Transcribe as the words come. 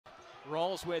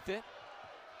Rawls with it.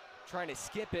 Trying to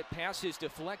skip it. Pass is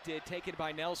deflected. Taken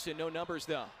by Nelson. No numbers,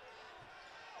 though.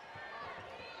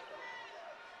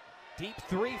 Deep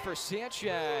three for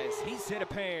Sanchez. He's hit a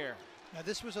pair. Now,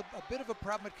 this was a bit of a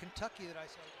problem at Kentucky that I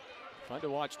saw. Fun to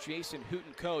watch Jason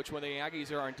Hooten coach when the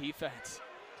Aggies are on defense.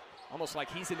 Almost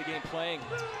like he's in the game playing.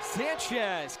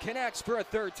 Sanchez connects for a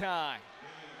third time.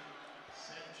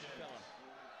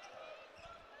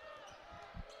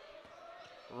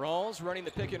 Rawls running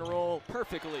the pick and roll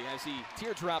perfectly as he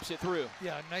teardrops it through.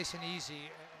 Yeah, nice and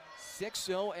easy.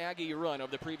 6-0 Aggie run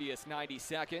of the previous 90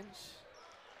 seconds.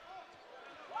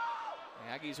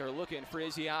 Aggies are looking for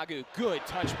Iziagu. Good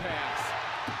touch pass.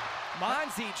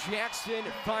 Monzie Jackson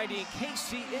finding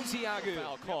Casey Iziagu.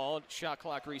 Foul called. Shot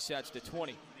clock resets to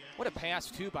 20. What a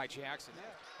pass, too, by Jackson.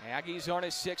 Aggies on a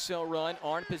 6-0 run,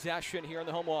 on possession here in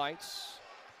the home whites.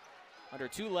 Under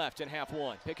 2 left in half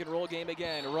one. Pick and roll game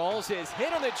again. Rawls is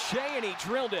hit on the J and he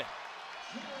drilled it.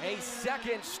 A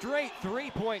second straight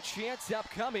three-point chance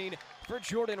upcoming for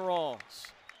Jordan Rawls.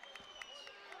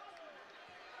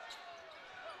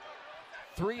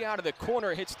 3 out of the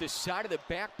corner, hits the side of the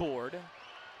backboard.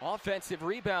 Offensive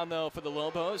rebound, though, for the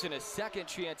Lobos, and a second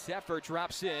chance effort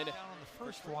drops in. Down on the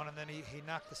first one, and then he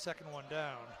knocked the second one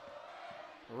down.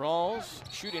 Rawls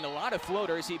shooting a lot of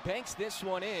floaters. He banks this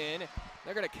one in.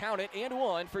 They're going to count it and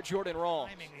one for Jordan Rawls.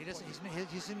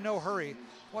 He's in no hurry.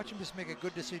 Watch him just make a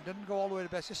good decision. Doesn't go all the way to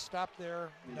the best. Just stop there,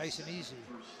 nice and easy.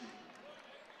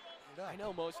 I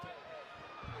know most.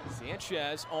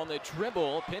 Sanchez on the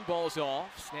dribble. Pinball's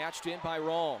off. Snatched in by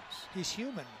Rawls. He's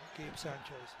human, Gabe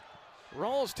Sanchez.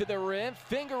 Rawls to the rim.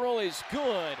 Finger roll is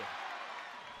good.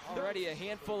 Already a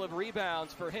handful of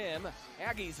rebounds for him.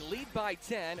 Aggies lead by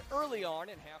 10 early on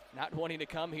in half. Not wanting to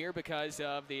come here because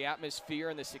of the atmosphere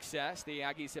and the success the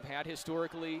Aggies have had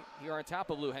historically here on top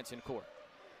of Lou Henson Court.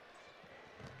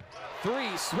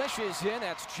 3 swishes in.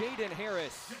 That's Jaden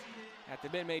Harris at the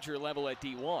mid-major level at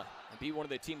D1 and be one of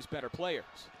the team's better players.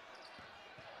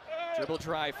 Dribble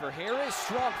drive for Harris.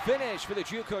 Strong finish for the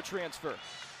JUCO transfer.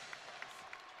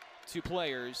 2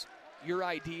 players. Your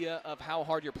idea of how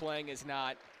hard you're playing is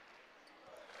not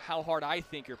how hard I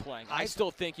think you're playing. I still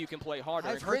think you can play harder.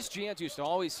 And Chris Jans used to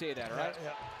always say that, right?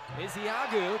 Yeah.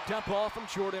 Iziagu, dump ball from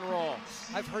Jordan Rawls.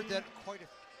 I've heard that quite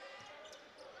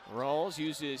a. Rawls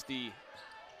uses the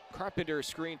Carpenter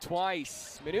screen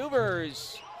twice.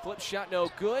 Maneuvers. Flip shot no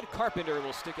good. Carpenter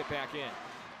will stick it back in.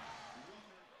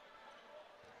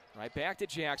 Right back to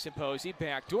Jackson Posey.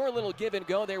 Backdoor, a little give and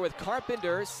go there with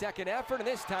Carpenter. Second effort, and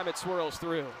this time it swirls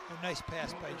through. A nice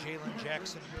pass by Jalen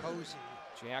Jackson Posey.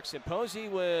 Jackson Posey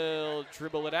will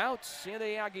dribble it out, and the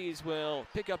Aggies will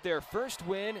pick up their first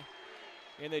win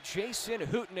in the Jason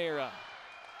Hooten era.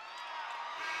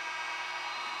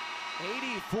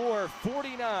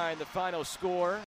 84-49 the final score.